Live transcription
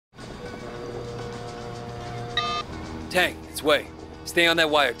Tang, it's Wei. Stay on that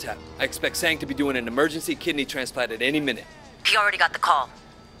wiretap. I expect Sang to be doing an emergency kidney transplant at any minute. He already got the call.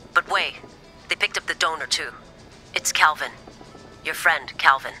 But wait, they picked up the donor too. It's Calvin. Your friend,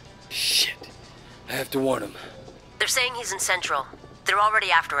 Calvin. Shit. I have to warn him. They're saying he's in Central. They're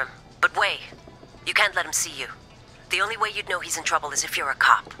already after him. But wait, you can't let him see you. The only way you'd know he's in trouble is if you're a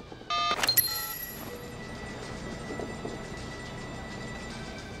cop.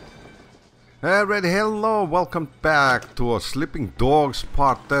 Alright, hello, welcome back to Sleeping Dogs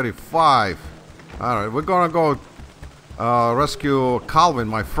Part 35. Alright, we're gonna go rescue Calvin,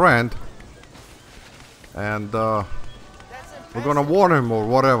 my friend. And we're gonna warn him or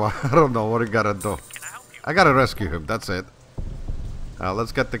whatever. I don't know what he gotta do. I gotta rescue him, that's it.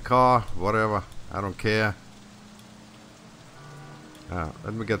 Let's get the car, whatever, I don't care.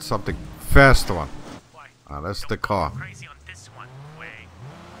 Let me get something fast one. That's the car.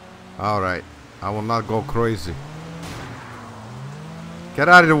 Alright, I will not go crazy. Get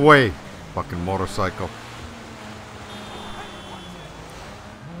out of the way, fucking motorcycle.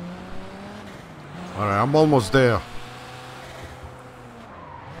 Alright, I'm almost there.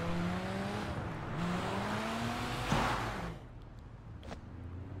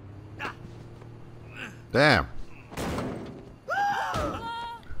 Damn.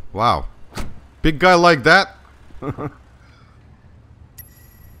 Wow. Big guy like that?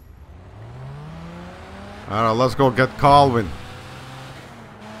 Alright, let's go get Calvin.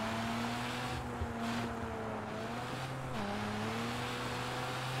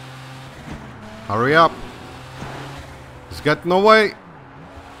 Hurry up. He's getting away.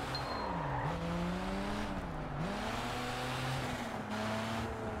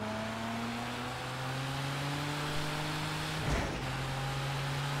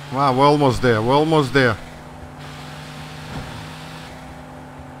 Wow, we're almost there. We're almost there.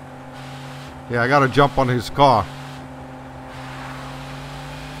 Yeah, I gotta jump on his car.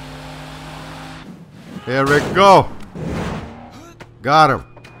 Here we go. Got him.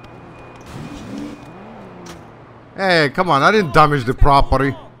 Hey, come on, I didn't damage the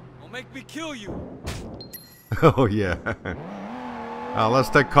property. Don't make me kill you. Oh, yeah. Let's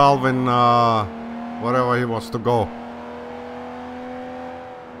take Calvin, wherever he wants to go.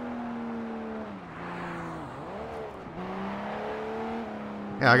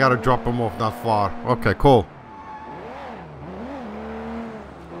 Yeah, I gotta drop him off not far. Okay, cool.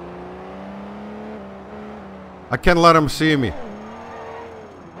 I can't let him see me.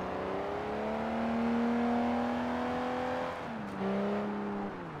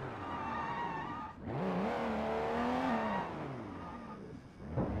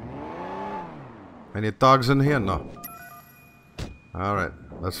 Any dogs in here? No. Alright,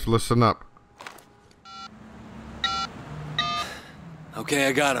 let's listen up. Okay,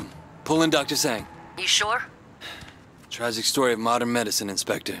 I got him. Pull in Dr. Sang. You sure? Tragic story of modern medicine,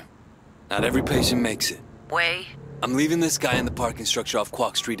 Inspector. Not every patient makes it. Wei? I'm leaving this guy in the parking structure off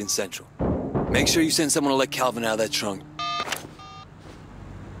Quark Street in Central. Make sure you send someone to let Calvin out of that trunk.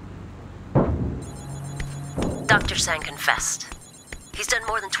 Dr. Sang confessed. He's done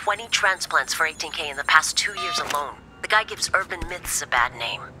more than 20 transplants for 18K in the past 2 years alone. The guy gives urban myths a bad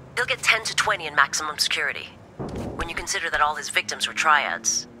name. He'll get 10 to 20 in maximum security. When you consider that all his victims were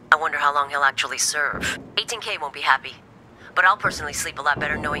triads, I wonder how long he'll actually serve. 18K won't be happy. But I'll personally sleep a lot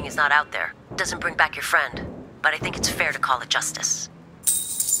better knowing he's not out there. Doesn't bring back your friend. But I think it's fair to call it justice.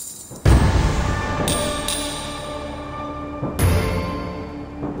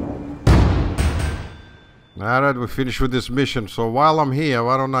 Alright, we finished with this mission. So while I'm here,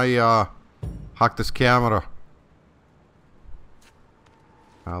 why don't I hack this camera?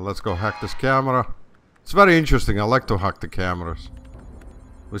 Let's go hack this camera. It's very interesting. I like to hack the cameras.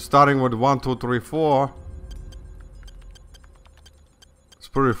 We're starting with 1, 2, 3, 4. It's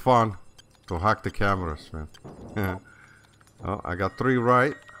pretty fun to hack the cameras, man. Oh, I got 3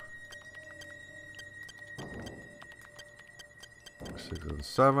 right. 6 and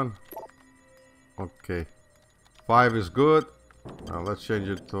 7. Okay. 5 is good. Now let's change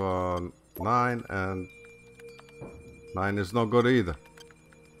it to 9, and 9 is no good either.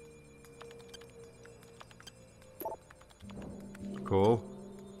 Cool.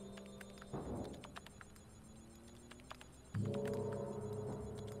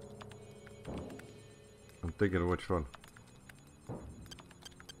 I'm thinking which one.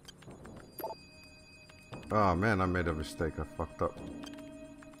 Oh man, I made a mistake. I fucked up.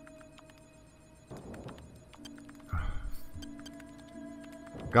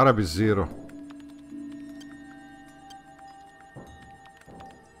 Gotta be 0.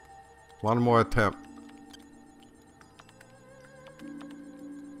 One more attempt.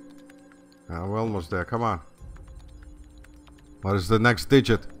 We're almost there. Come on. What is the next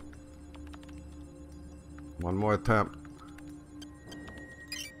digit? One more attempt.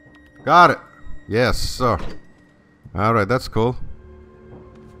 Got it. Yes, sir. Alright, that's cool.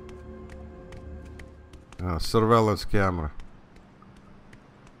 Surveillance camera.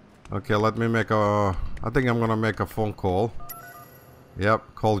 Okay, let me make a... I think I'm gonna make a phone call.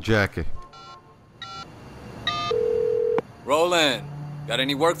 Yep, call Jackie. Roland, got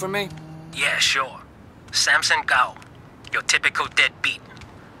any work for me? Yeah, sure. Samson Gao, your typical deadbeat.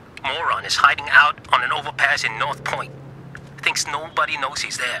 Moron is hiding out on an overpass in North Point. Thinks nobody knows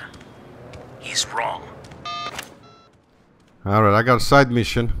he's there. He's wrong. Alright, I got a side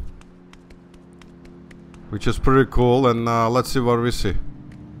mission, which is pretty cool, and let's see what we see.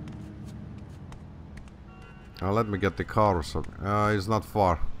 Let me get the car or something. It's not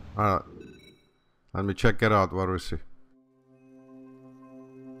far. Alright, let me check it out. What do we see?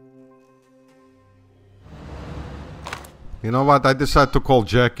 You know what? I decided to call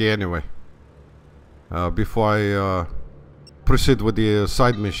Jackie anyway. Before I proceed with the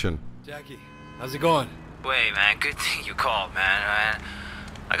side mission. Jackie, how's it going? Wait, man, good thing you called, man.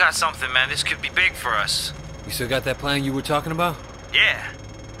 I got something, man. This could be big for us. You still got that plan you were talking about? Yeah.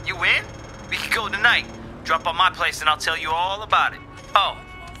 You in? We can go tonight. Drop by my place and I'll tell you all about it. Oh,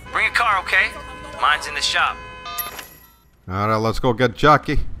 bring a car, okay? Mine's in the shop. Alright, let's go get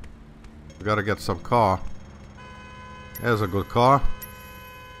Jackie. We gotta get some car. There's a good car.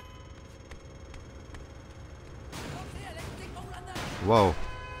 Whoa.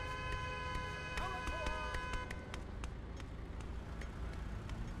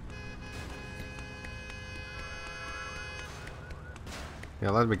 Yeah,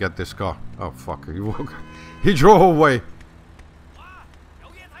 let me get this car. Oh, fuck. He drove away.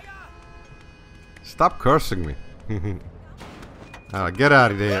 Stop cursing me. Get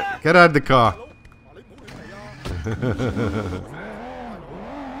out of there. Get out of the car.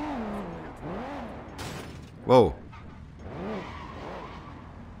 Whoa.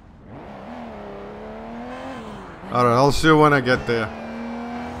 Alright, I'll see you when I get there.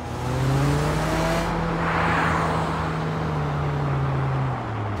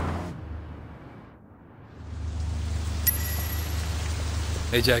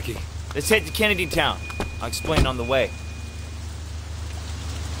 Hey, Jackie. Let's head to Kennedy Town. I'll explain on the way.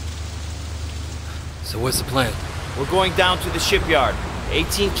 So what's the plan? We're going down to the shipyard.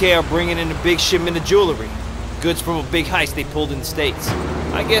 18K are bringing in a big shipment of jewelry. Goods from a big heist they pulled in the States.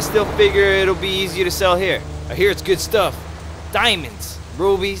 I guess they'll figure it'll be easier to sell here. I hear it's good stuff. Diamonds,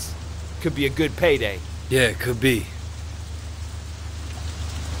 rubies. Could be a good payday. Yeah, it could be.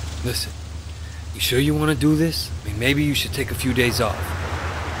 Listen, you sure you want to do this? I mean, maybe you should take a few days off.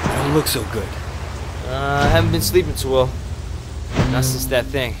 You don't look so good. I haven't been sleeping too well. Not since that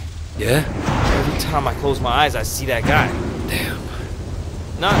thing. Yeah? Every time I close my eyes, I see that guy. Damn.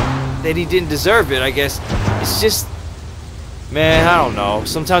 Not that he didn't deserve it, I guess. It's just... Man, I don't know.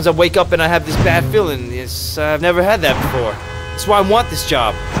 Sometimes I wake up and I have this bad feeling. I've never had that before. That's why I want this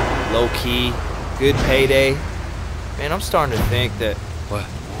job. Low-key, good payday. Man, I'm starting to think that... What?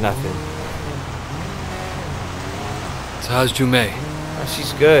 Nothing. So how's Jumei?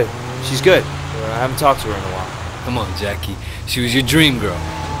 She's good. She's good. I haven't talked to her in a while. Come on, Jackie. She was your dream girl.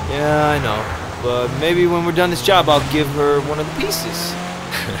 Yeah, I know. But maybe when we're done this job, I'll give her one of the pieces.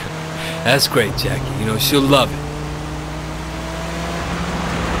 That's great, Jackie. You know, she'll love it.